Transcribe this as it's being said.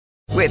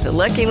With the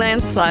Lucky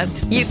Land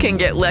Slots, you can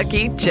get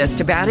lucky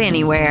just about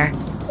anywhere.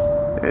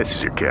 This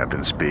is your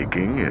captain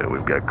speaking.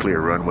 We've got clear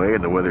runway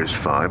and the weather's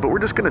fine, but we're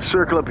just going to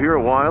circle up here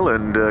a while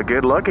and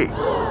get lucky.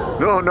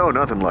 No,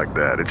 nothing like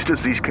that. It's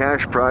just these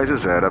cash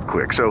prizes add up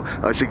quick. So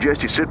I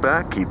suggest you sit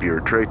back, keep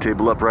your tray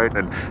table upright,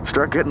 and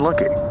start getting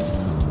lucky.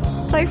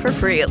 Play for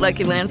free at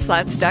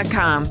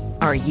LuckyLandSlots.com.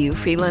 Are you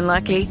feeling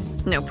lucky?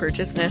 No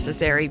purchase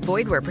necessary.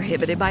 Void where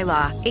prohibited by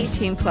law.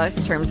 18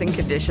 plus terms and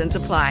conditions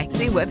apply.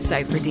 See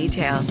website for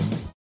details.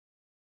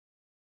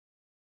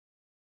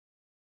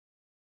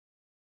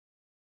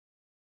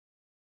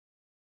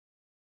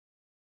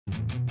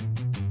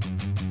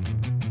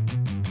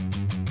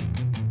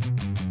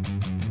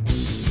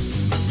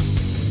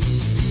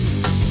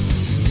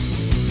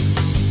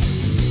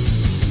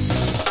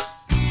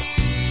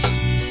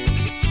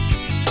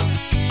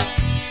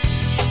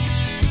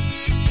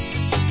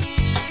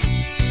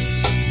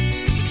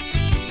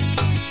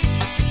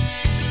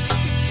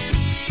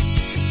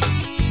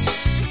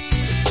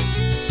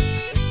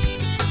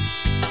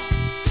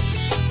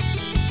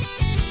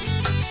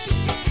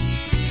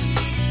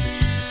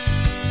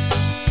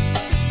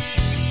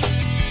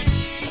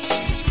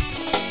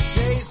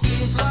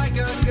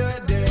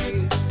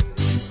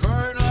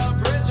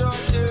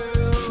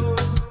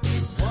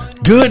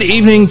 Good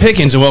evening,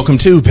 Pickens, and welcome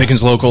to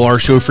Pickens Local, our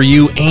show for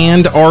you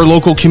and our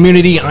local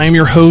community. I'm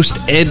your host,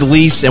 Ed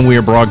Leese, and we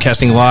are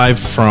broadcasting live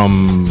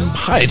from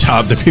high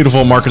atop the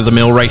beautiful Market of the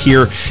Mill right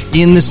here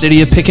in the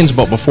city of Pickens.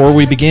 But before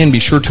we begin, be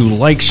sure to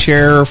like,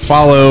 share,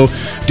 follow,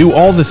 do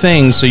all the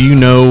things so you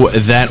know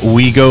that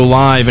we go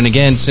live. And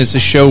again, since the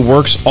show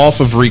works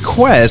off of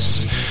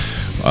requests,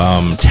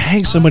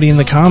 tag somebody in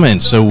the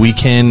comments so we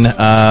can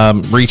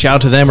reach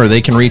out to them, or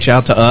they can reach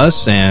out to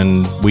us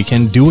and we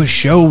can do a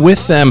show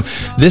with them.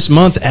 This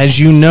month, as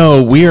you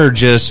know, we are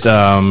just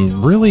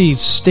really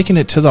sticking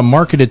it to the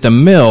Market at the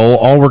Mill.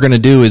 All we're going to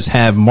do is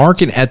have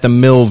Market at the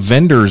Mill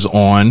vendors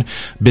on,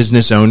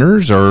 business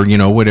owners, or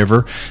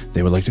whatever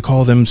they would like to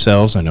call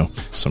themselves. I know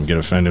some get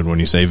offended when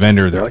you say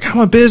vendor. They're like,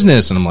 I'm a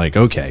business, and I'm like,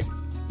 okay,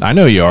 I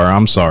know you are.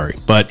 I'm sorry.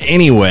 But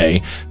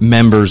anyway,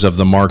 members of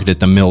the Market at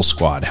the Mill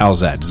squad.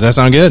 How's that? Does that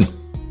sound good?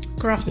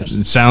 Crafters.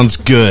 It sounds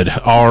good.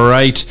 All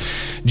right.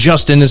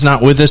 Justin is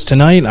not with us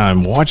tonight.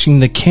 I'm watching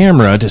the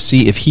camera to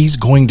see if he's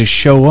going to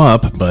show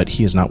up, but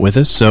he is not with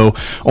us. So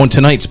on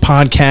tonight's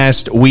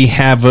podcast, we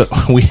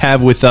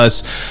have with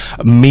us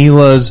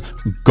Mila's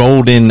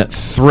Golden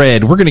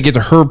Thread. We're going to get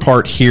to her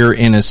part here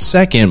in a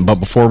second, but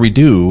before we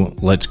do,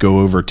 let's go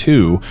over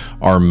to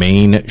our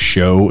main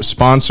show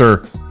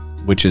sponsor,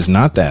 which is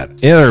not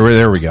that. Yeah,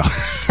 there we go.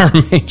 Our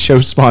main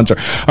show sponsor.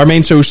 Our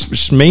main show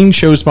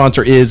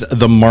sponsor is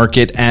the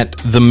Market at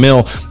the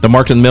Mill. The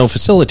Market at the Mill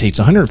facilitates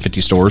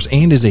 150 stores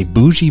and is a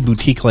bougie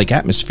boutique-like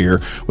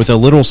atmosphere with a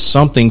little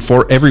something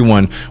for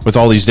everyone. With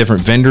all these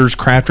different vendors,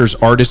 crafters,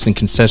 artists, and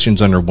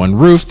concessions under one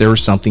roof, there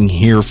is something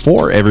here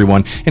for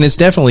everyone. And it's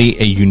definitely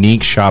a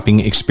unique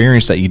shopping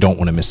experience that you don't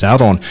want to miss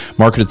out on.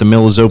 Market at the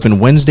Mill is open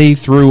Wednesday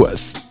through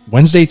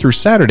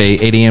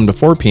Saturday, 8 a.m. to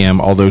 4 p.m.,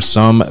 although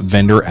some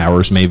vendor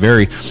hours may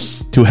vary.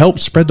 To help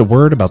spread the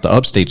word about the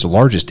Upstate's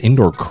largest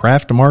indoor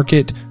craft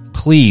market,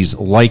 please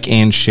like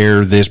and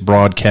share this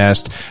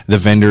broadcast. The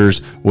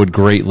vendors would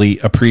greatly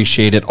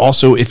appreciate it.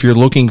 Also, if you're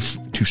looking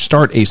to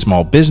start a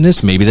small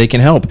business, maybe they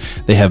can help.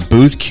 They have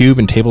booth, cube,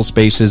 and table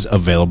spaces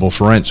available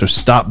for rent. So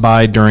stop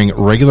by during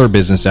regular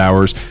business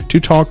hours to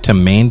talk to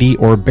Mandy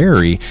or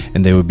Barry,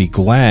 and they would be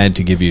glad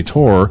to give you a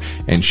tour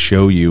and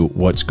show you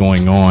what's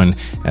going on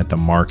at the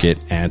Market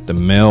at the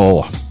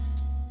Mill.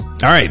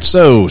 All right,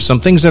 so some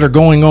things that are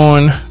going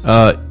on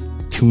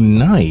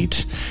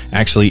tonight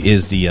actually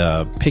is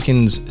the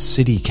Pickens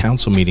City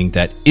Council meeting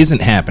that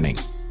isn't happening.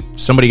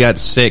 Somebody got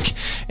sick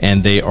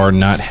and they are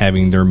not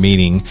having their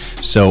meeting,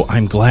 so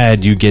I'm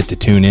glad you get to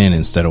tune in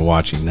instead of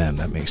watching them.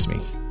 That makes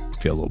me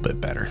feel a little bit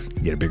better.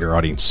 Get a bigger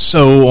audience.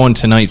 So on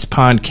tonight's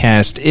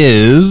podcast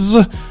is...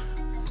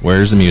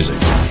 Where's the music?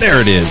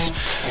 There it is.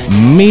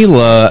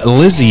 Mila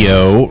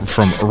Lizio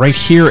from right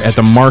here at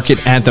the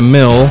Market at the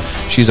Mill.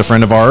 She's a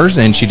friend of ours,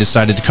 and she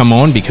decided to come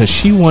on because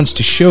she wants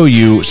to show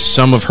you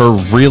some of her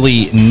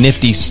really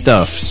nifty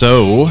stuff.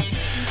 So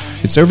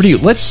it's over to you.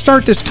 Let's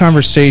start this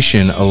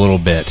conversation a little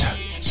bit.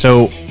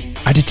 So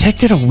I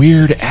detected a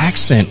weird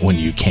accent when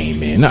you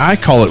came in. I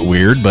call it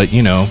weird, but,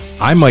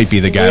 I might be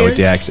the guy with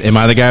the accent. Am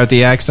I the guy with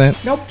the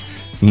accent? Nope.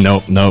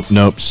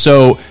 Nope.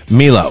 So,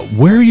 Mila,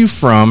 where are you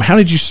from? How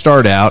did you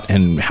start out?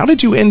 And how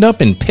did you end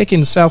up in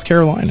Pickens, South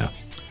Carolina?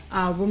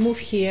 We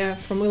moved here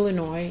from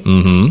Illinois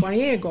 1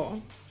 year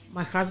ago.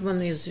 My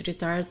husband is a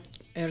retired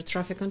air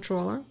traffic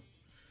controller,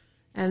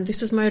 and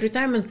this is my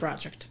retirement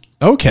project.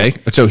 Okay.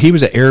 So he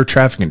was an air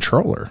traffic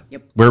controller.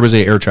 Yep. Where was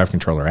the air traffic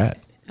controller at?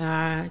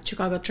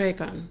 Chicago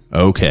Tracon.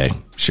 Okay.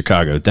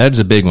 Chicago. That is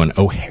a big one.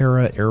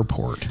 O'Hara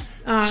Airport.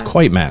 It's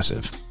quite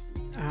massive.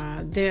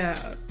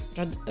 They're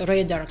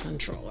radar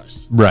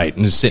controllers. Right,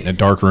 and just sit in a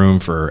dark room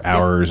for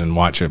hours and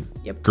watch a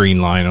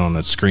green line on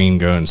the screen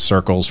go in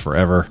circles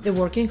forever. They're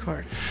working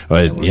hard.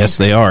 Yes,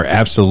 they are,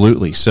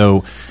 absolutely.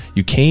 So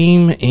you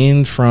came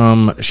in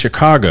from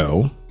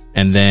Chicago,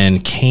 and then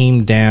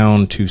came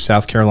down to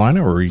South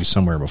Carolina, or were you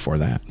somewhere before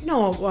that?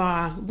 No,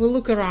 we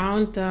look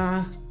around.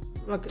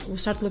 We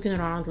start looking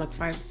around like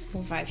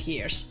 5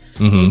 years.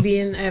 We've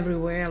been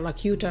everywhere,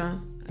 like Utah.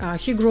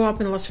 He grew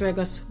up in Las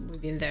Vegas.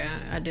 We've been there.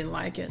 I didn't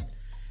like it.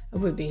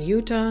 We've been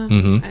Utah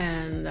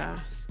and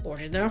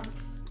Florida,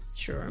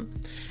 sure.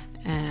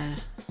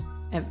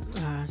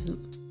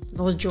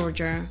 North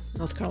Georgia,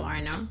 North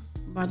Carolina.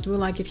 But we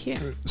like it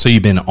here. So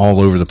you've been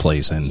all over the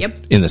place and Yep.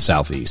 in the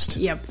Southeast.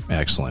 Yep.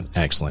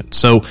 Excellent.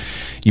 So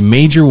you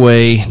made your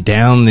way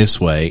down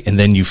this way, and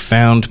then you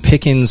found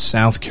Pickens,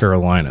 South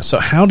Carolina. So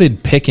how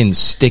did Pickens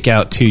stick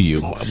out to you?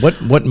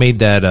 What made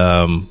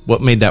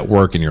that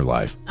work in your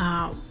life?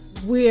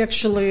 We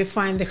actually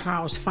find the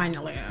house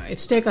finally.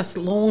 It's taken us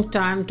a long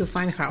time to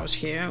find a house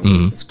here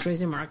with this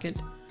crazy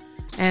market.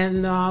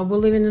 And we're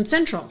living in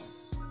Central.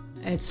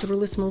 It's a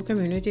really small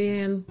community,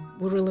 and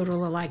we really,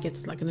 really like it.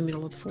 It's like in the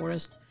middle of the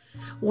forest.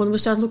 When we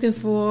start looking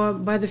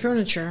buy the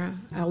furniture,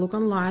 I look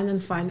online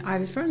and find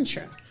Ivy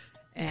Furniture,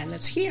 and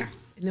it's here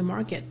in the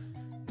market.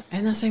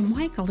 And I say,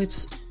 Michael,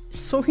 it's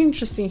so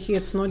interesting here.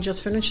 It's not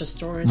just furniture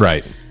store.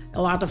 Right.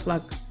 A lot of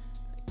like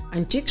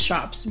antique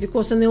shops,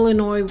 because in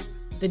Illinois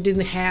they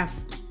didn't have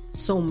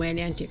so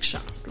many antique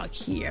shops like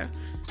here.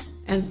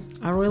 And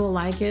I really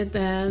like it,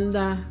 and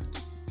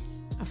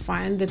I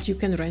find that you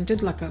can rent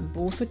it like a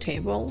booth or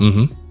table.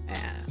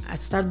 I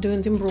start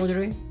doing the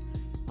embroidery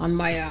on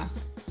my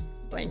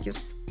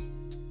blankets.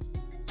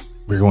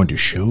 We're going to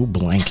show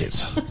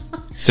blankets.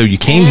 So you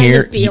came And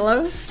here. the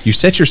pillows. You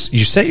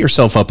set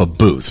yourself up a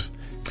booth.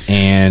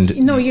 And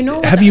No, you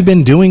know have what? you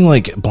been doing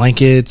like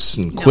blankets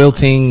and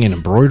quilting and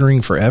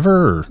embroidering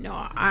forever? Or? No,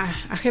 I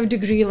have a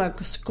degree like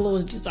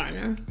clothes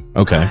designer.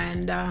 Okay.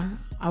 And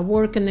I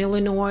work in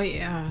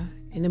Illinois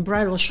in a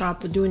bridal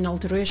shop doing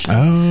alterations.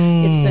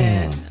 Oh.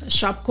 It's a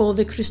shop called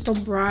the Crystal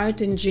Bride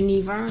in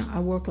Geneva.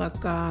 I work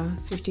like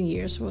 15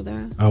 years over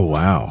there. Oh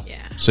wow!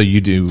 Yeah. So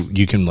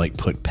you can like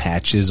put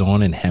patches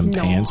on and hem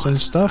pants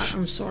and stuff.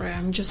 I'm sorry,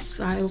 I'm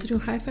just a little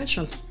high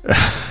fashion.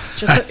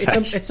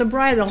 It's a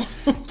bridal.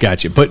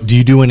 Gotcha. But do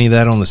you do any of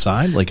that on the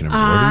side, like an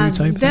embroidery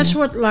type? That's thing?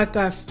 what like.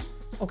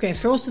 Okay,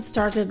 first it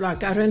started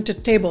like I rented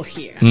a table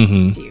here.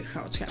 See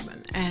how it's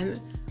happened, and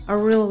I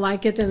really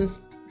like it, and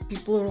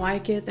people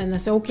like it, and I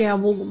said, okay, I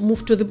will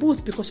move to the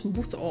booth because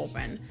booth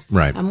open.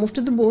 Right. I moved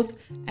to the booth,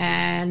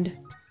 and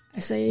I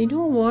say, you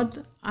know what?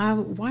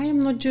 Why I'm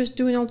not just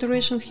doing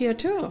alterations here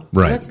too?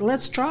 Right.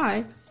 Let's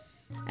try.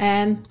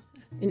 And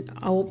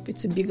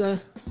it's a bigger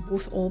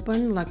booth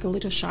open, like a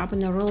little shop,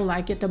 and I really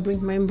like it. I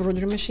bring my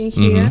embroidery machine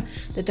here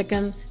that I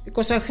can,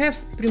 because I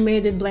have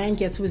pre-made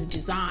blankets with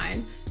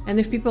design, and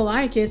if people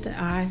like it,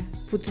 I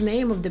put the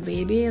name of the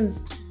baby and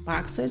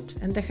box it,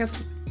 and they have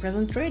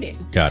present ready.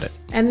 Got it.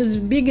 And it's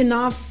big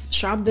enough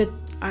shop that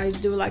I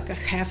do like a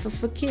half of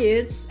for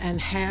kids and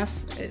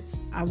half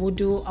I will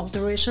do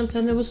alterations,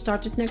 and I will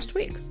start it next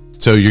week.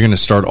 So you're going to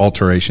start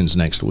alterations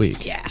next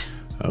week. Yeah.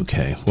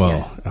 Okay.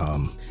 Well,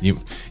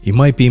 you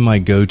might be my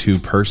go-to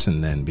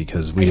person then,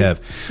 because we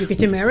have You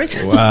getting married?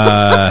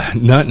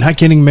 not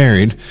getting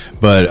married,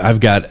 but I've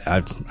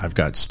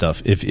got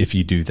stuff. If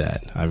you do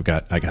that,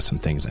 I got some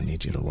things I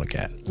need you to look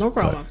at. No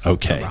problem. But,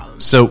 okay. No problem.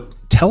 So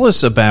tell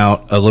us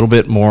a little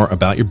bit more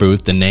about your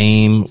booth, the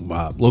name,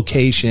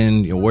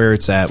 location, where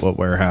it's at, what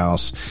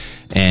warehouse,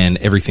 and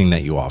everything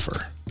that you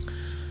offer.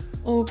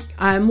 Oh,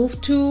 I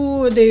moved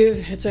to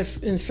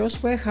in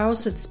first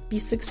warehouse. It's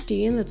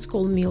P16. It's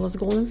called Mila's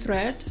Golden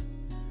Thread.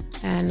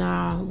 And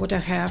what I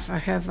have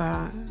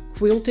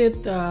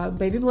quilted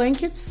baby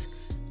blankets,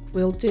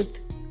 quilted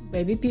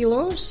baby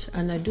pillows,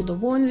 and I do the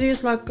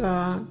onesies like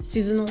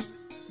seasonal,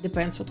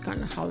 depends what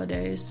kind of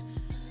holidays.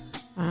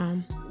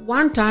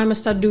 One time I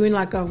started doing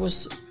like I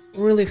was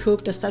really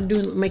hooked. I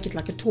started make it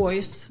like a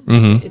toys.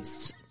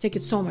 It's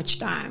taking so much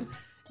time,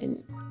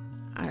 and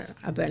I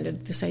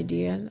abandoned this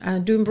idea. I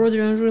do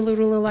embroidery and really,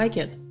 really like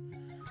it.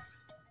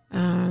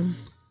 And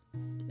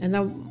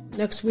now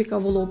next week I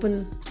will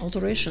open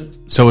alteration.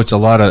 So it's a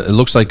lot of. It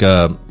looks like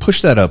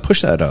push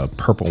that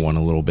purple one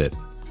a little bit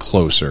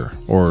closer,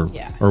 or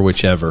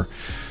whichever.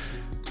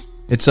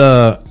 It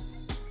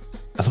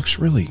looks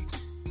really.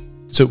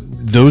 So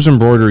those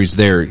embroideries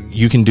there,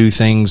 you can do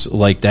things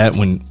like that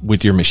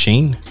with your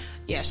machine?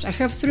 Yes, I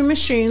have 3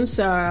 machines,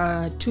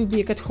 2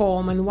 big at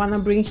home, and one I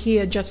bring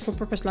here just for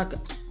purpose. Like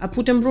I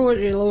put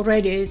embroidery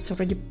already; it's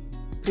already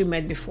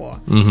pre-made before.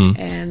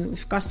 And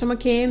if customer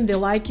came, they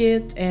like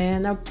it,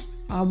 and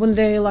when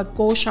they like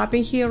go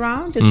shopping here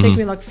around, it takes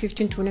me like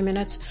 15-20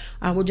 minutes.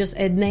 I will just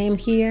add name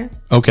here.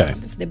 Okay,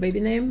 The baby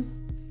name.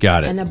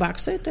 got it. And I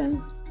box it,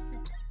 and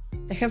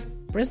they have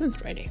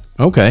present ready.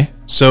 Okay,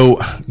 so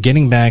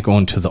getting back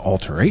onto the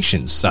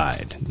alterations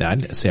side, I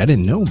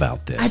didn't know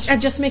about this. I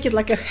just make it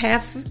like a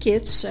half of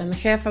kids and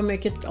half I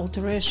make it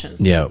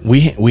alterations. Yeah,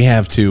 we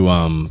have to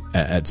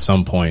at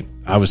some point.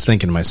 I was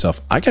thinking to myself,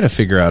 I got to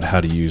figure out how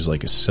to use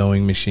like a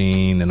sewing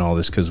machine and all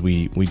this, because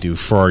we do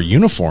for our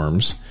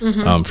uniforms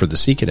for the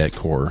Sea Cadet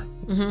Corps.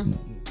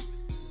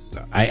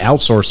 I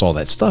outsource all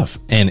that stuff,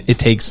 and it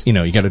takes,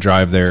 you got to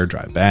drive there,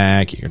 drive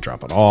back, you can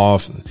drop it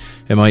off.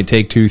 It might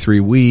take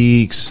 2-3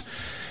 weeks.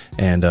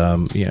 And,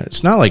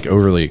 it's not like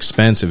overly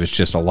expensive. It's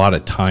just a lot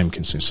of time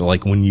consuming. So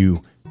like when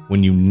you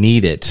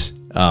need it,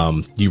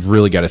 you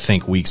really got to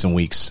think weeks and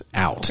weeks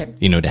out,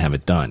 to have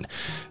it done.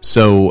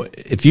 So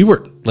if you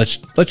were, let's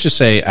just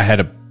say I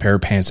had a pair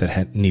of pants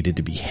that needed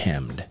to be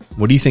hemmed.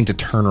 What do you think the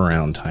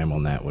turnaround time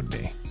on that would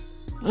be?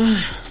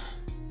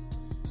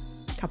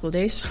 Couple of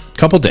days.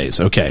 Couple days.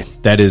 Okay.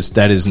 That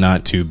is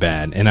not too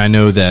bad. And I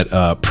know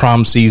that,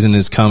 prom season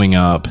is coming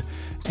up,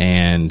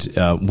 and,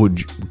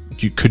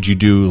 could you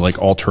do like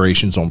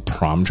alterations on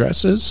prom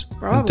dresses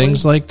and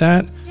things like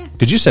that? Yeah.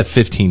 Because you said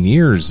 15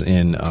 years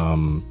in,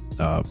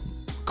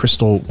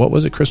 Crystal, what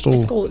was it? Crystal?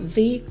 It's called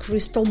The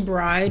Crystal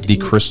Bride. The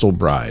Crystal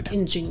Bride.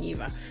 In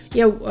Geneva.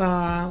 Yeah,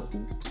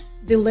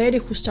 the lady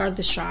who started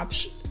the shop,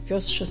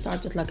 first she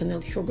started like in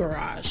her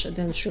garage, and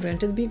then she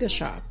rented a bigger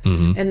shop.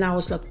 Mm-hmm. And now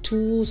it's like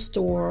 2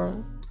 store.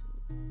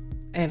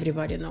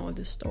 Everybody knows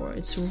this store.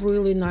 It's a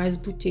really nice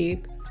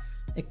boutique.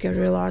 They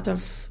carry a lot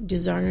of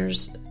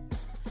designers.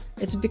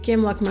 It's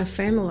became like my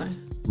family.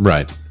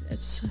 Right.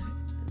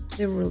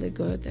 They're really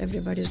good.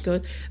 Everybody's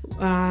good.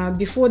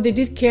 Before they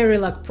did carry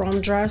like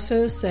prom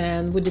dresses,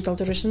 and we did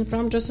alteration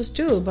prom dresses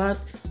too, but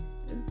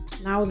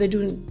now they're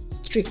doing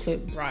strictly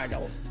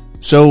bridal.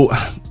 So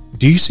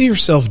do you see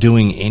yourself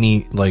doing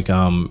any like,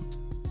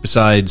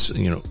 besides,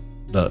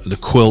 the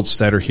quilts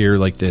that are here,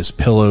 like this,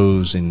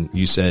 pillows, and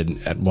you said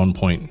at one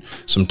point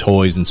some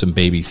toys and some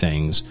baby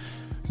things.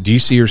 Do you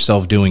see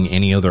yourself doing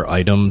any other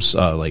items,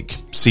 like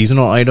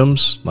seasonal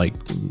items, like,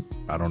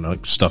 I don't know,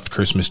 like stuffed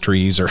Christmas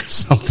trees or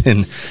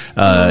something,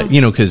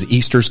 because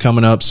Easter's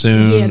coming up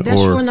soon? Yeah,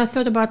 that's when I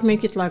thought about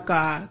make it like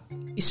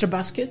Easter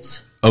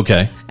baskets.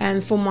 Okay.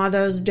 And for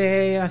Mother's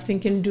Day, I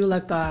think can do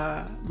like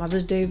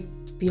Mother's Day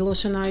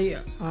pillows, and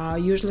I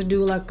usually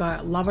do like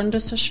a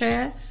lavender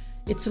sachet.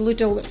 It's a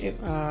little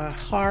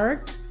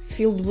heart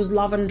filled with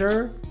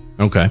lavender.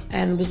 Okay.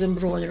 And with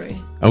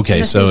embroidery.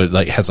 Okay, so it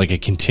like has like a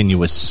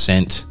continuous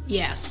scent.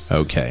 Yes.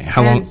 Okay.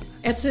 How long?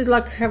 It's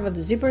like have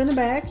a zipper in the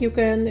back. You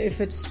can, if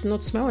it's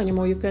not smell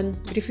anymore, you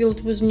can refill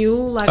it with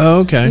new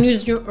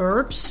new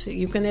herbs.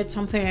 You can add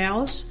something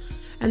else,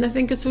 and I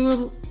think it's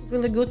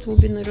really good. It will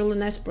be a really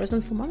nice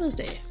present for Mother's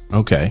Day.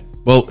 Okay.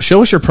 Well,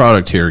 show us your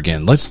product here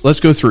again. Let's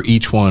go through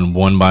each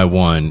one by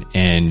one,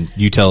 and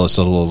you tell us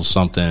a little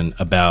something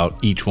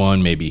about each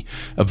one, maybe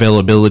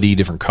availability,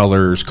 different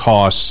colors,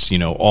 costs,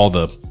 all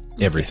the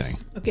everything.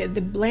 Okay,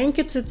 the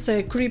blankets, it's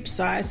a crib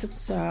size.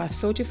 It's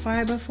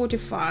 35 by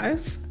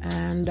 45,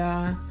 and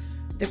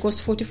they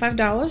cost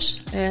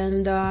 $45,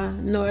 and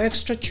no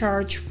extra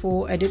charge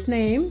for edit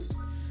name.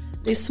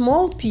 The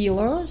small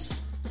pillows,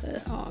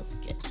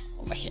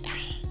 over here,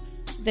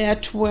 they're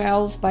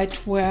 12 by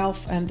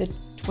 12, and they're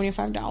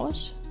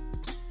 $25.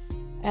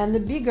 And the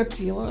bigger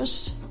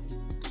pillows,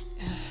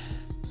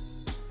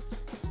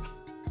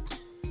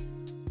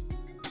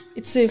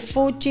 it's a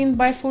 14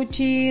 by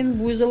 14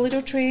 with a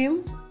little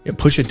trim. Yeah,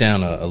 push it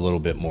down a little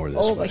bit more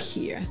this way. Over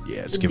here.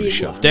 Yeah, let's give it a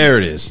shove. There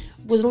it is.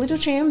 With a little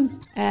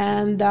trim,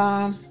 and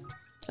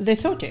they're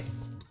 30.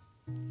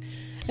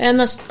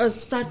 And I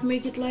start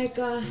make it like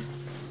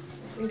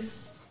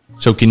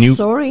so can you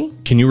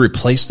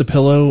replace the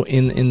pillow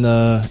in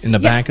the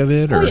back of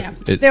it? Or oh yeah,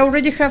 they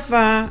already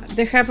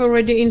have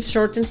already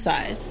insert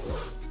inside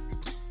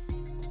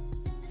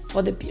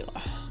for the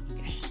pillow.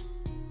 Okay.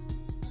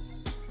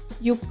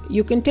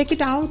 You can take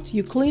it out,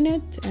 you clean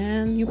it,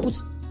 and you put.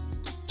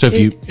 So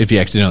if you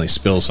accidentally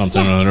spill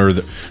something on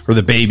it, or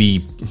the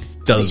baby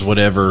does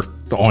whatever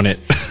on it.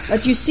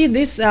 But you see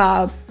this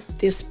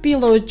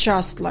pillow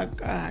just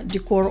like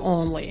decor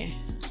only.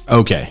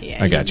 Okay,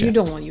 yeah, I got you. You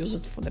don't want to use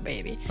it for the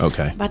baby.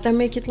 Okay. But I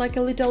make it like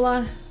a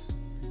little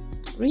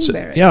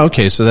ringberry. Yeah,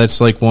 okay, so that's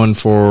like one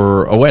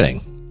for a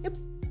wedding. Yep.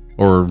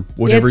 Or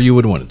whatever you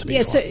would want it to be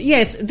for.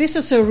 This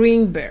is a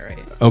ringberry.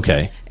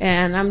 Okay.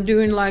 And I'm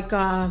doing like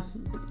a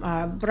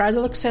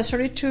bridal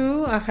accessory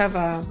too. I have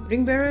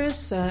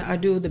ringberries. I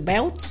do the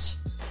belts.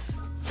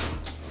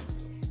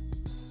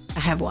 I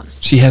have one.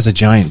 She has a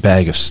giant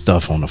bag of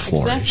stuff on the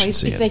floor.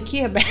 Exactly. It's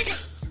IKEA bag.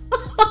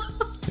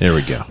 There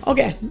we go.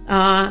 Okay.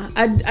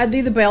 I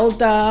did the belt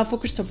for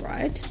Crystal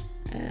Bride.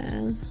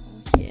 And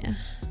yeah.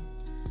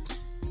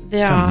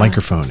 The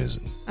microphone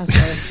isn't. I'm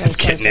sorry. It's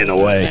getting in the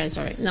way.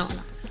 Sorry. No.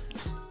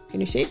 Can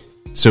you see?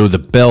 So the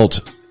belt,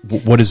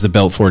 what is the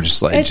belt for?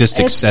 Just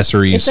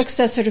accessories? It's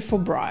accessory for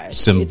bride.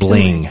 Some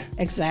bling.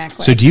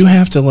 Exactly. So do you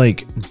have to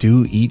like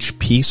do each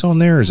piece on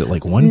there? Is it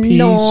like one piece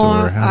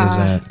or how does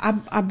that?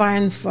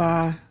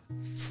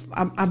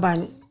 I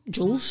buy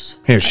jewels.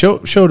 Here, show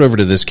it over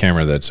to this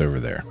camera that's over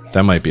there.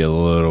 That might be a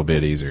little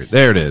bit easier.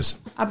 There it is.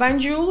 I buy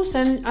jewels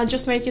and I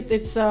just make it.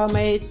 It's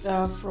made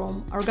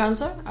from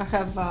organza. I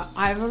have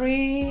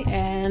ivory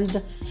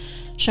and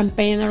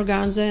champagne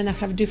organza, and I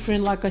have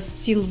different like a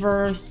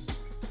silver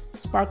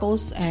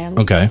sparkles and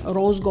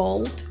rose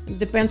gold. It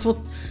depends what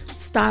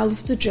style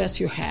of the dress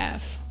you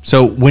have.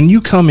 So when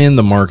you come in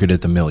the market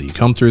at the mill, you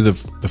come through the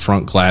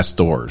front glass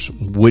doors.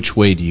 Which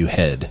way do you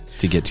head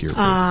to get to your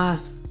place?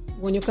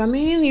 When you come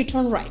in, you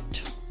turn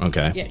right.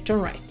 Okay. Yeah, turn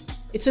right.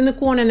 It's in the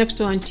corner next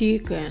to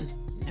Antique and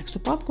next to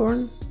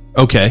Popcorn.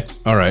 Okay.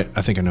 All right.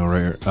 I think I know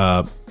right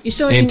here.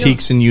 So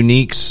Antiques and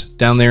Uniques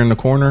down there in the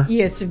corner?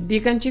 Yeah, it's a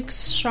big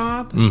antiques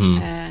shop.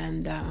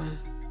 And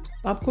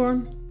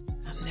Popcorn.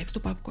 I'm next to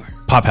Popcorn.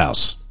 Pop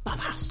House. Pop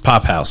House.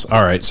 Pop House.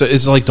 All right. So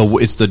it's like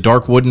it's the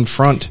dark wooden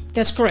front?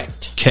 That's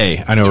correct.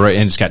 Okay. I know, right?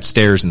 And it's got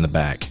stairs in the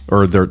back.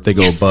 Or they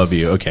go above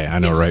you. Okay. I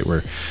know right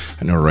where.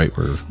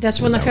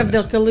 That's when I have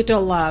a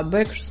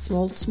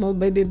little small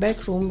baby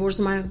back room. Where's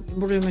my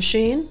embroidery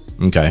machine?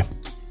 Okay.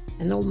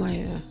 And all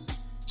my...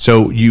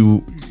 So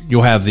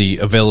you'll have the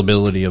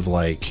availability of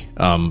like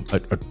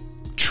a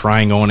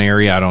trying on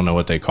area. I don't know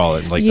what they call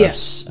it. Like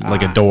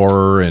like a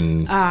door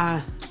and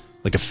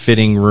like a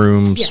fitting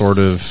room sort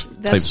of.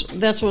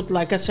 That's what,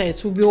 like I say,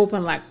 it will be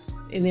open like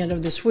in the end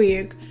of this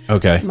week.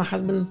 Okay. My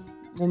husband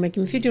will make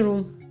him fitting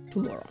room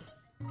tomorrow.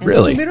 And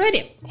really? It will be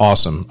ready.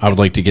 Awesome. I would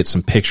like to get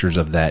some pictures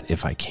of that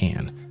if I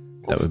can.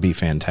 That would be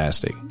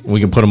fantastic.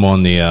 We can put them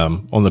on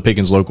the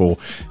Pickens Local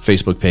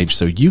Facebook page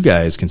so you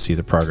guys can see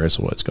the progress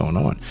of what's going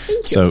on.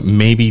 So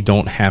maybe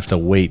don't have to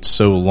wait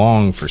so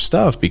long for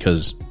stuff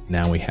because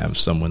now we have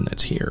someone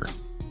that's here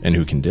and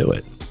who can do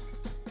it.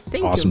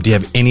 Awesome. Do you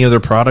have any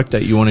other product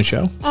that you want to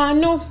show?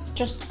 No,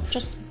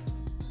 just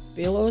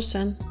pillows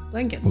and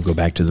blankets. We'll go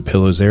back to the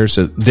pillows there.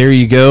 So there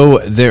you go.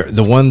 There,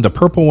 the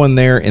purple one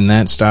there in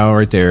that style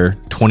right there,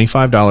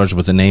 $25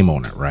 with a name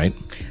on it, right?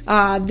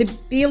 The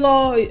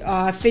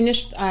pillow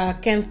finished. I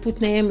can't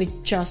put name.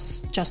 It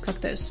just like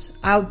this.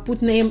 I'll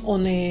put name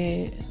on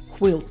a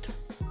quilt.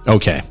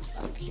 Okay.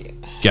 Up here.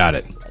 Got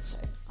it. That's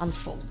it.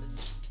 Unfolded.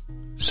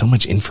 So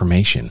much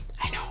information.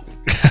 I know.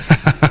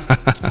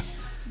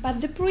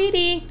 But the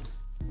pretty.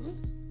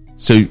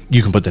 So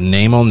you can put the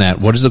name on that.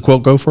 What does the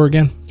quilt go for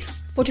again?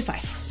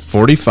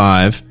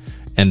 $45.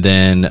 And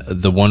then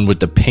the one with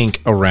the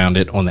pink around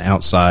it on the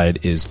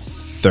outside is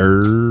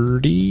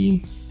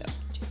 $30.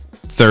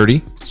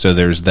 So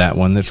there's that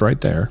one that's right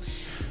there.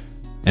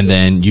 And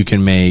then you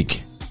can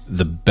make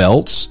the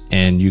belts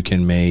and you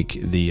can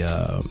make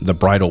the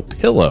bridal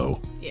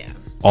pillow. Yeah.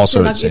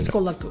 Also, so it's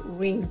called like a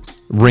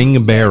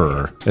ring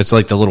bearer. It's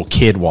like the little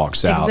kid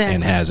walks out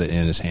and has it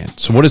in his hand.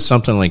 So what does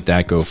something like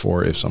that go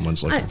for if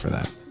someone's looking for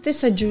that?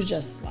 This I do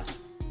just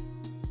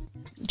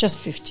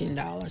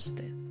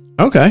 $15.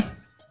 Okay.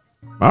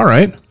 All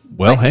right.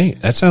 Well, hey,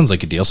 that sounds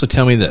like a deal. So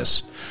tell me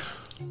this.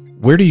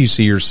 Where do you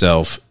see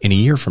yourself in a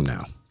year from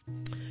now?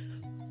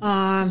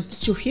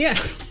 Still here.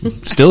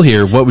 Still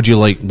here. What would you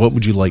like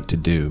to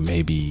do?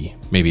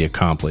 Maybe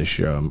accomplish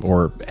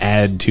or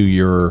add to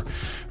your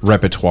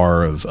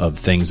repertoire of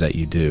things that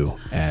you do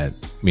at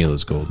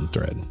Mila's Golden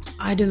Thread?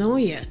 I don't know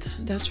yet.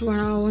 That's what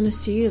I want to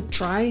see.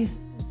 Try.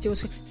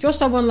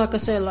 First, I want, like I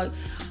said, like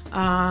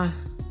I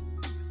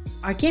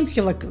came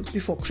here like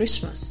before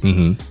Christmas,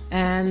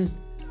 and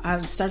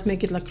I started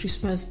making like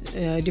Christmas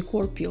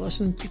decor pillows,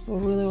 and people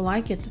really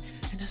like it.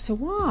 And I said,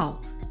 "Wow,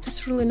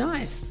 that's really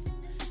nice."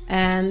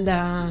 And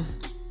I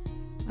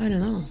don't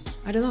know.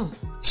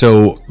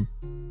 So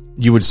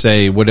you would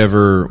say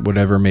whatever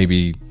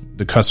maybe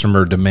the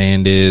customer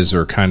demand is,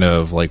 or kind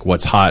of like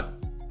what's hot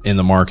in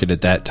the market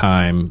at that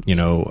time,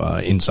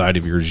 inside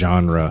of your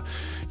genre,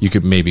 you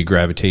could maybe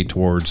gravitate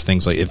towards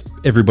things like if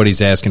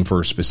everybody's asking for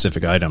a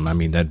specific item, I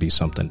mean, that'd be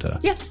something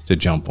to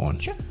jump on.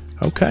 Sure.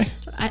 Okay.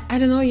 I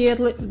don't know yet.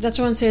 That's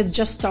why I said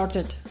just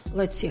started.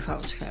 Let's see how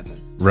it's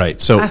happening. Right.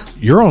 So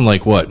you're on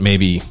like what,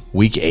 maybe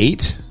week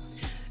 8?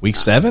 Week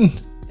 7?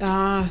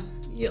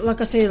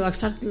 Like I say, like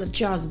started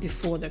just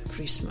before the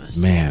Christmas.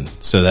 Man,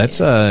 so that's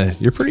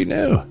you're pretty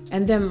new.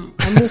 And then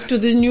I moved to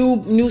this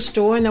new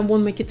store, and I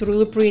want to make it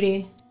really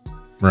pretty.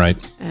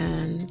 Right.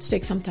 And it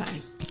takes some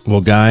time. Well,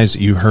 guys,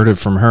 you heard it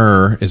from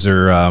her. Is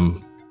there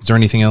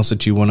anything else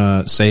that you want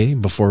to say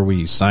before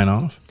we sign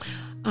off?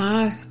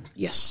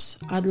 Yes,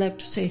 I'd like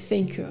to say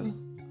thank you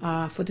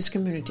for this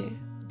community.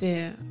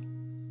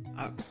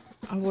 I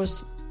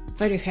was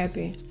very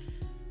happy.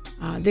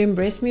 They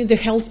embraced me. They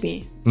helped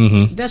me.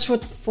 Mm-hmm. That's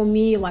what, for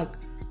me, like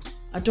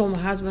I told my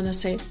husband, I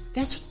say,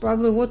 that's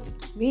probably what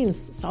it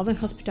means, Southern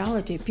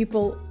hospitality.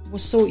 People were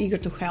so eager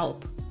to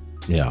help.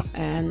 Yeah.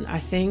 And I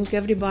thank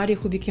everybody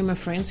who became my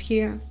friends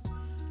here.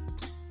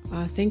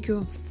 Thank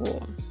you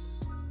for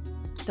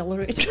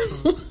tolerating.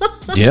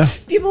 Yeah.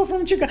 People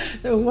from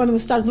Chicago, when we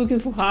start looking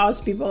for house,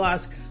 people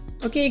ask,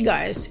 okay,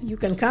 guys, you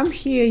can come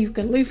here, you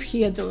can live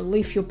here,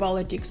 leave your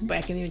politics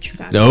back in your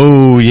Chicago.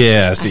 Oh,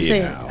 yeah.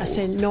 I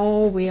say,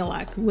 no, we're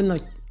not.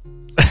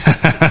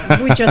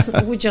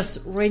 we're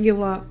just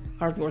regular,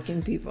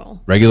 hardworking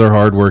people. Regular,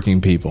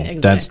 hardworking people.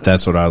 Exactly.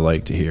 That's what I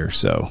like to hear.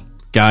 So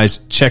Guys,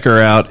 check her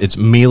out. It's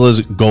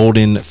Mila's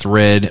Golden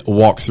Thread.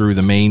 Walk through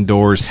the main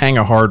doors, hang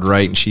a hard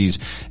right, and she's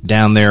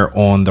down there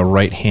on the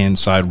right-hand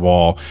side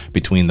wall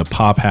between the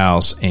Pop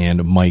House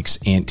and Mike's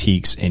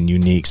Antiques and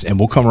Uniques. And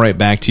we'll come right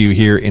back to you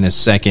here in a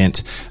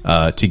second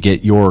to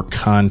get your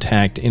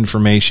contact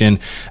information.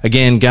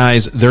 Again,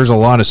 guys, there's a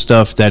lot of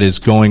stuff that is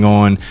going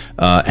on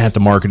at the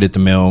market at the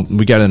mill.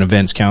 We got an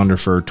events calendar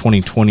for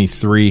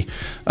 2023.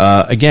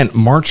 Again,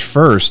 March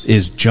 1st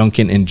is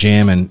Junkin' and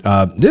Jammin'.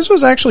 This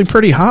was actually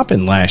pretty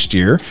hopping last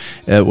year.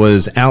 It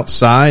was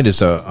outside.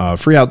 It's a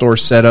free outdoor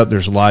setup.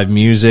 There's live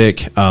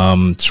music,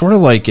 sort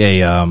of like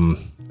a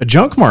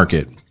junk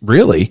market,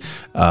 really.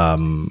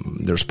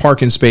 There's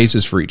parking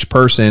spaces for each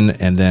person,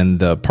 and then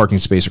the parking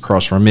space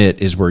across from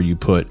it is where you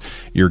put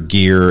your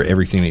gear,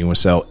 everything that you want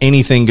to sell.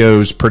 Anything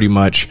goes pretty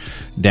much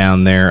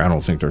down there. I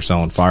don't think they're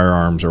selling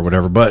firearms or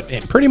whatever, but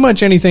pretty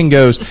much anything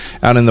goes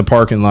out in the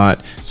parking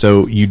lot,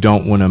 so you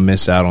don't want to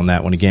miss out on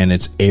that one. Again,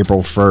 it's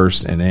April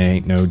 1st, and it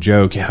ain't no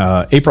joke.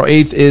 April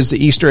 8th is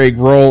the Easter egg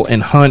roll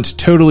and hunt,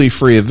 totally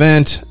free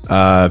event.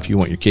 If you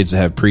want your kids to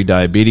have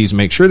pre-diabetes,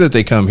 make sure that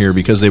they come here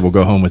because they will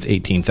go home with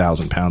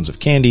 18,000 pounds of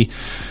candy.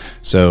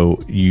 So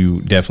you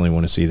definitely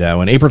want to see that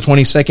one. April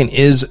 22nd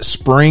is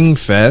Spring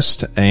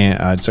Fest,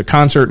 and it's a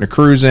concert and a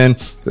cruise-in.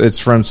 It's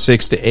from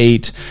 6 to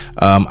 8.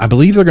 I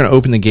believe they're going to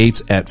open the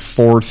gates at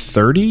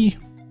 4:30,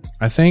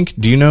 I think.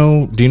 Do you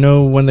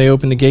know when they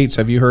open the gates?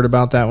 Have you heard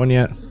about that one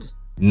yet?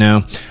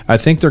 No. I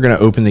think they're going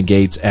to open the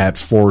gates at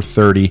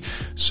 4:30.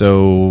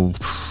 So,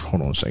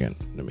 hold on a second.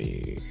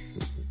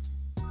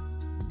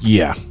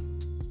 Yeah.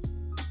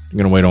 I'm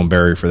going to wait on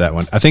Barry for that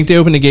one. I think they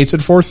open the gates at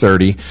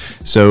 4:30,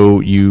 so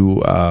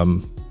you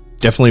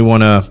definitely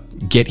want to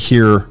get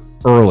here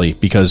early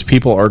because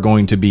people are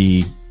going to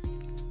be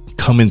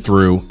coming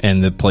through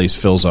and the place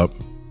fills up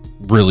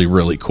really,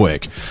 really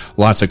quick.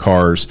 Lots of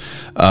cars.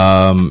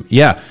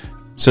 Yeah,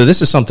 so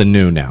this is something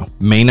new now.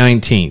 May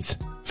 19th,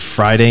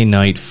 Friday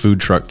Night Food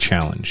Truck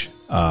Challenge.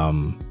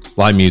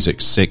 Live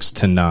music 6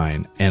 to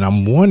 9. And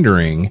I'm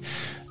wondering...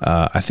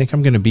 I think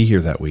I'm going to be here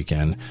that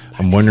weekend.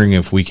 I'm wondering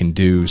if we can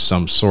do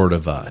some sort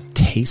of a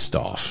taste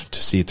off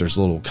to see if there's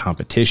a little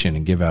competition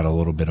and give out a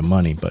little bit of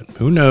money, but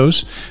who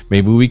knows?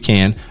 Maybe we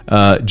can.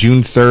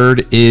 June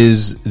 3rd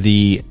is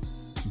the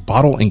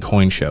Bottle and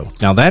Coin Show.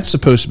 Now that's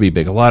supposed to be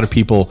big. A lot of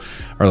people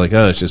are like,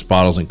 oh, it's just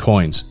bottles and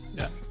coins.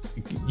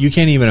 You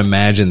can't even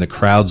imagine the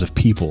crowds of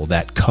people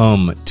that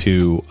come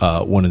to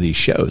one of these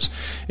shows.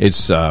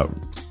 It's,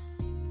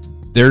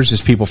 there's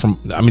just people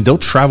they'll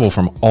travel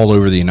from all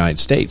over the United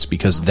States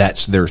because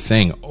that's their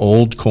thing.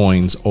 Old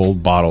coins,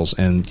 old bottles,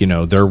 and,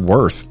 they're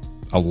worth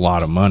a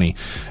lot of money.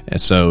 And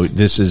so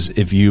this is,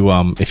 if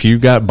you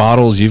got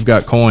bottles, you've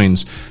got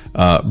coins,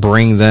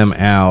 bring them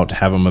out,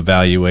 have them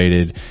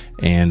evaluated,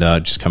 and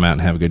just come out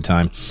and have a good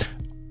time.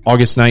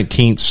 August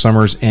 19th,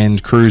 Summer's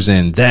End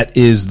Cruise-In. That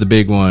is the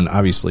big one.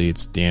 Obviously,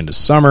 it's the end of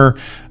summer.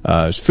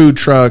 There's food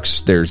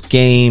trucks, there's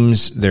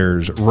games,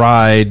 there's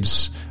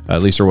rides.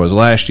 At least there was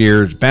last year.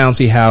 There's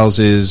bouncy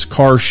houses,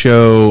 car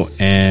show,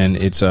 and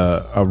it's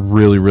a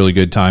really, really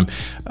good time.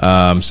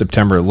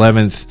 September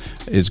 11th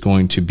is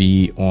going to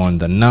be on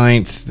the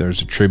 9th.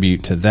 There's a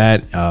tribute to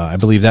that. I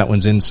believe that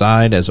one's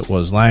inside as it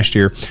was last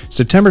year.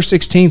 September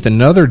 16th,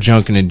 another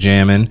Junkin' and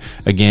Jammin'.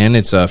 Again,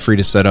 it's free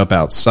to set up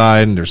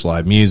outside, and there's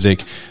live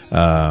music.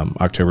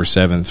 October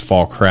 7th,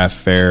 Fall Craft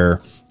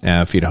Fair.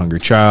 Feed a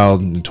Hungry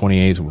Child, and the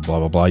 28th, blah,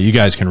 blah, blah. You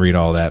guys can read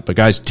all that. But,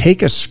 guys,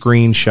 take a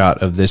screenshot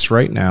of this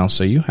right now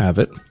so you have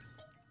it.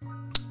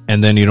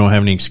 And then you don't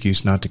have any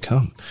excuse not to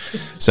come.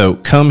 So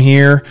come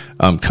here,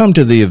 come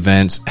to the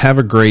events, have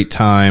a great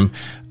time.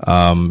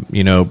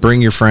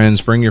 Bring your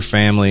friends, bring your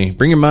family,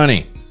 bring your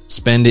money.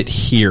 Spend it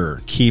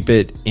here. Keep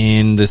it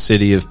in the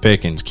city of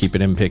Pickens. Keep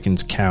it in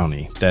Pickens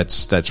County.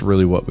 That's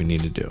really what we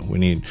need to do.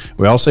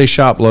 We all say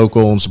shop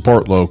local and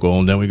support local,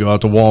 and then we go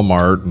out to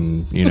Walmart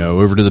and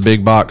over to the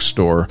big box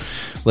store.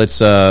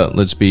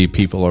 Let's be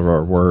people of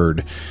our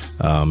word.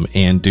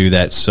 And do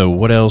that. So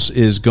what else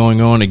is going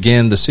on?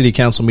 Again, the city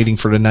council meeting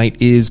for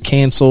tonight is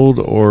canceled,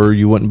 or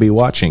you wouldn't be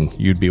watching.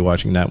 You'd be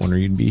watching that one, or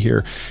you'd be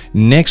here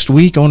next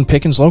week on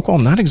Pickens Local.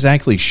 I'm not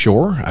exactly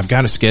sure. I've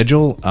got a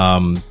schedule.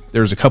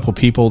 There's a couple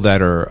people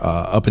that are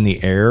up in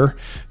the air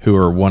who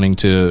are wanting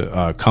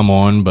to come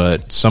on,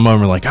 but some of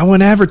them are like, I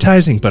want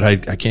advertising, but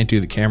I can't do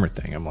the camera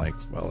thing. I'm like,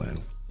 well, then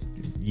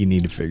you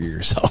need to figure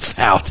yourself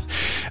out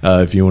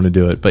if you want to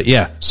do it. But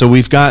yeah, so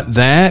we've got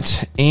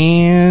that,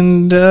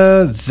 and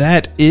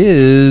that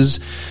is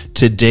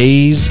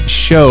today's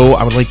show.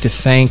 I would like to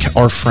thank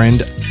our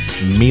friend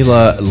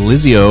Mila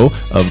Lizio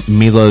of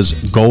Mila's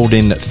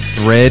Golden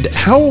Thread.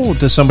 How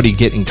does somebody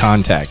get in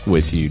contact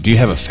with you? Do you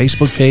have a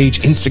Facebook page,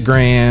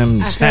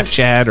 Instagram,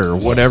 Snapchat, or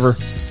whatever?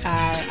 Yes.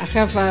 I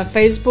have a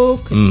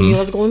Facebook. It's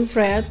Mila's Golden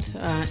Thread.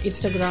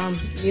 Instagram,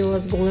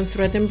 Mila's Golden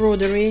Thread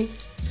Embroidery.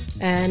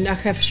 And I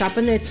have shop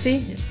on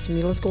Etsy. It's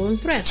Mila's Golden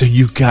Thread. So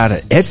you got an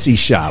Etsy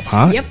shop,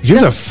 huh? Yep.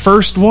 You're the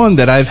first one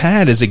that I've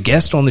had as a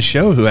guest on the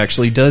show who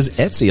actually does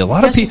Etsy. A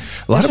lot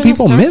of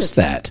people miss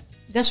that.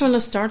 That's when I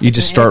started. You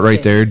just start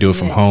right there, do it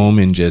from home,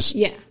 and just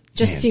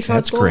just see how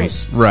it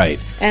goes. Great. Right.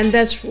 And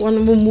that's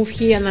when we move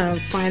here and I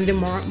find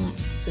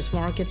this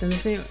market and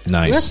say,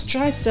 nice. Let's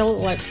try sell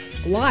like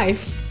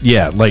live.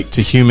 Yeah, like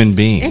to human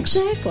beings.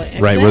 Exactly.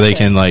 Right, where they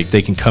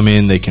can come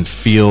in, they can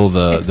feel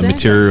the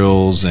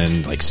materials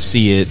and like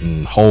see it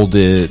and hold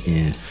it.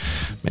 And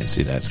man,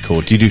 see, that's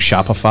cool. Do you do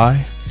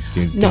Shopify?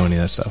 Do you do any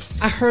of that stuff?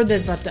 I heard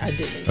it, but I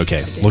didn't.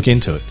 Okay, look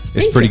into it.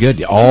 It's pretty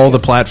good. All the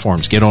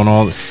platforms, get on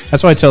all.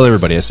 That's why I tell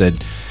everybody. I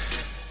said,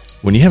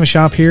 when you have a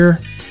shop here,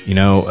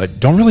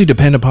 don't really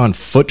depend upon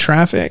foot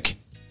traffic.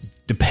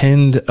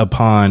 Depend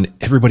upon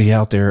everybody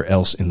out there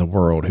else in the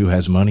world who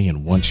has money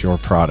and wants your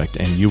product,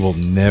 and you will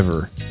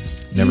never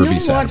be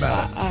sad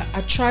about it.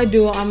 I tried to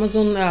do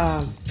Amazon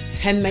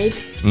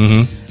handmade,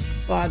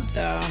 but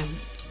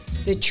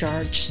they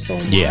charge so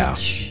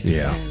much.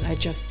 Yeah. And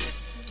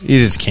you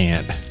just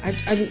can't.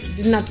 I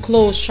did not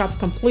close shop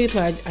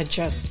completely. I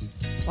just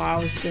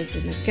paused it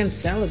and I can't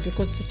sell it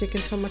because they're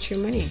taking so much of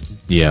your money.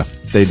 Yeah,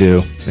 they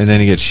do. And then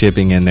you get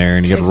shipping in there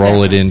and you got to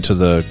roll it into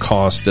the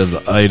cost of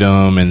the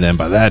item. And then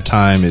by that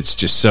time, it's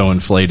just so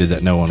inflated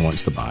that no one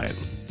wants to buy it.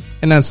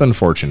 And that's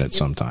unfortunate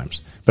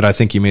sometimes. But I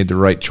think you made the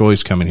right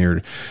choice coming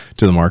here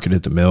to the market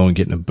at the mill and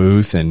getting a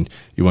booth. And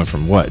you went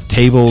from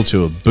table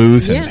to a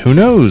booth. And who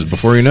knows,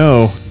 before you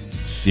know,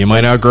 you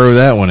might outgrow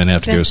that one and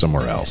have to go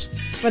somewhere else.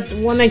 But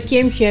when I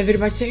came here,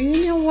 everybody said,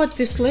 you know what,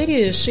 this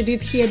lady, she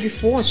did here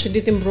before. She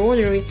did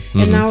embroidery,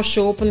 and now she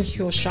opened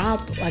her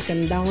shop like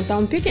in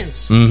downtown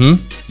Pickens.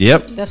 Mm-hmm.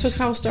 Yep. That's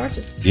how it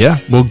started. Yeah.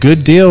 Well,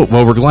 good deal.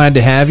 Well, we're glad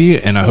to have you,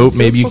 and I hope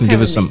maybe you can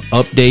give us some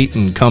update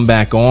and come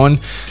back on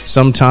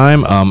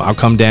sometime. I'll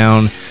come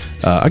down.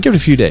 I'll give it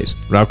a few days,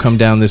 but I'll come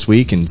down this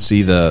week and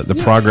see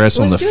the progress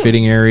on the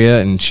fitting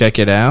area and check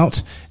it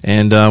out,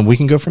 and we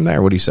can go from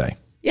there. What do you say?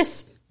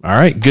 Yes. All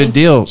right. Good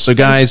deal. So,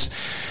 guys,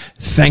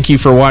 thank you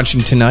for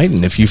watching tonight.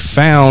 And if you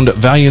found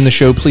value in the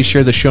show, please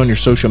share the show on your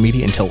social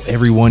media and tell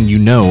everyone you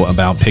know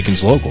about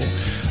Pickens Local.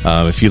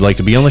 If you'd like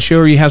to be on the show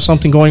or you have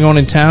something going on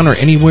in town or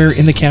anywhere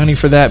in the county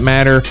for that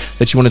matter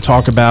that you want to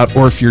talk about,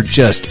 or if you're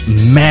just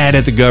mad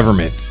at the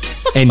government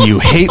and you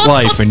hate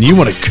life and you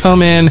want to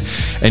come in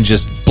and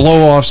just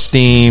blow off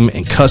steam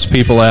and cuss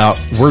people out,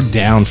 we're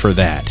down for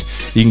that.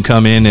 You can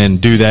come in and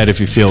do that if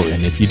you feel,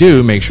 and if you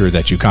do, make sure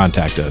that you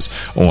contact us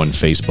on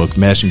Facebook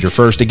Messenger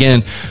first.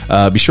 Again,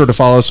 be sure to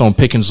follow us on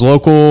Pickens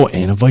Local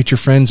and invite your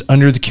friends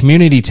under the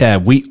community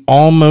tab. We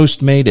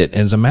almost made it.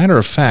 As a matter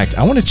of fact,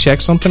 I want to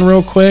check something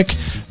real quick.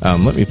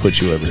 Let me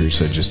put you over here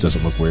so it just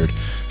doesn't look weird.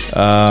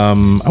 I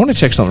want to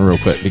check something real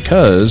quick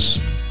because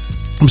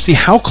let's see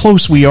how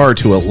close we are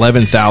to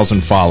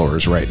 11,000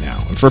 followers right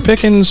now. And for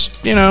Pickens,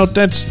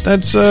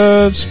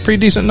 that's pretty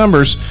decent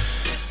numbers.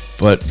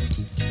 But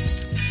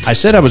I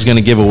said I was going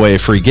to give away a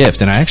free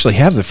gift, and I actually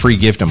have the free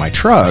gift in my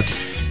truck.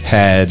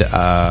 I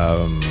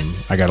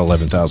got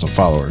 11,000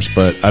 followers,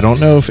 but I don't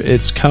know if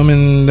it's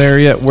coming there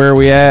yet. Where are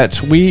we at?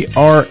 We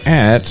are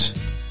at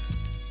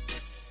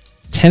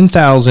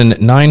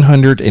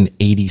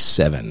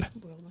 10,987.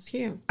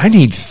 I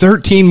need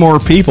 13 more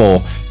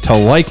people to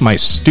like my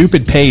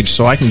stupid page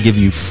so I can give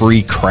you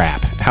free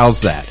crap.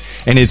 How's that?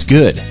 And it's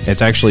good.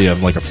 It's actually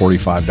like a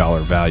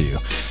 $45 value.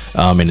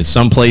 And it's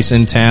someplace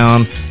in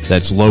town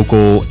that's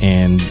local,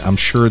 and I'm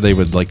sure they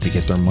would like to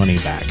get their money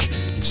back.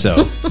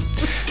 So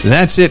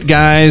that's it,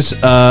 guys.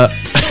 Yeah.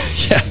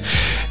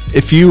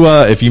 If you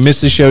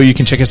missed the show, you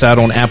can check us out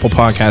on Apple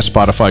Podcasts,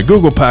 Spotify,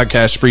 Google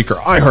Podcasts, Spreaker,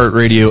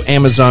 iHeartRadio,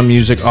 Amazon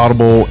Music,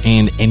 Audible,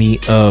 and any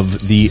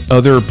of the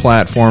other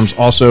platforms.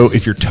 Also,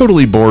 if you're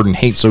totally bored and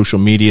hate social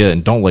media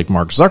and don't like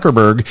Mark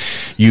Zuckerberg,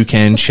 you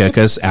can check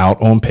us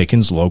out on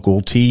Pickens Local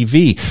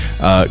TV.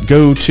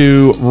 Go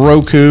to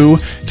Roku,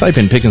 type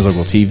in Pickens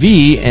Local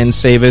TV, and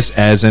save us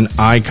as an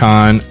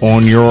icon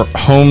on your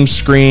home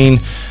screen.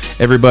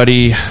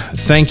 Everybody,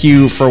 thank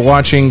you for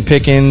watching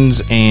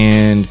Pickens,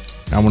 and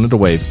I wanted to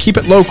wave. Keep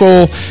it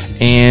local,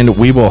 and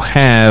we will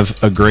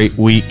have a great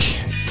week,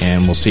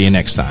 and we'll see you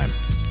next time.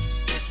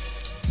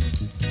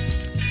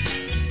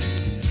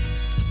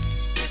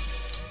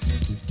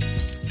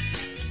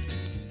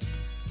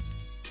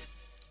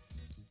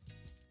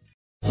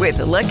 With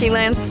the Lucky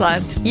Land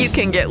Slots, you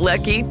can get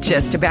lucky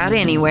just about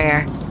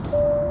anywhere.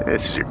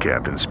 This is your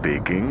captain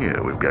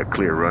speaking. We've got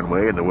clear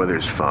runway and the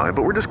weather's fine,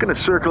 but we're just going to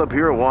circle up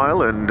here a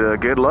while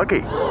and get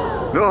lucky.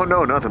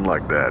 No, nothing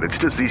like that. It's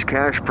just these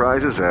cash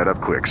prizes add up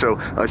quick. So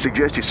I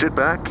suggest you sit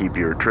back, keep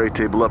your tray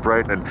table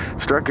upright, and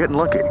start getting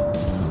lucky.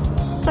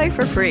 Play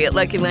for free at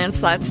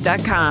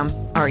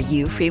LuckyLandSlots.com. Are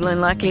you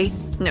feeling lucky?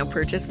 No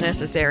purchase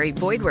necessary.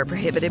 Void where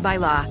prohibited by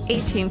law.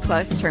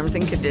 18+ terms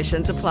and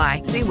conditions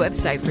apply. See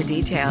website for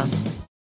details.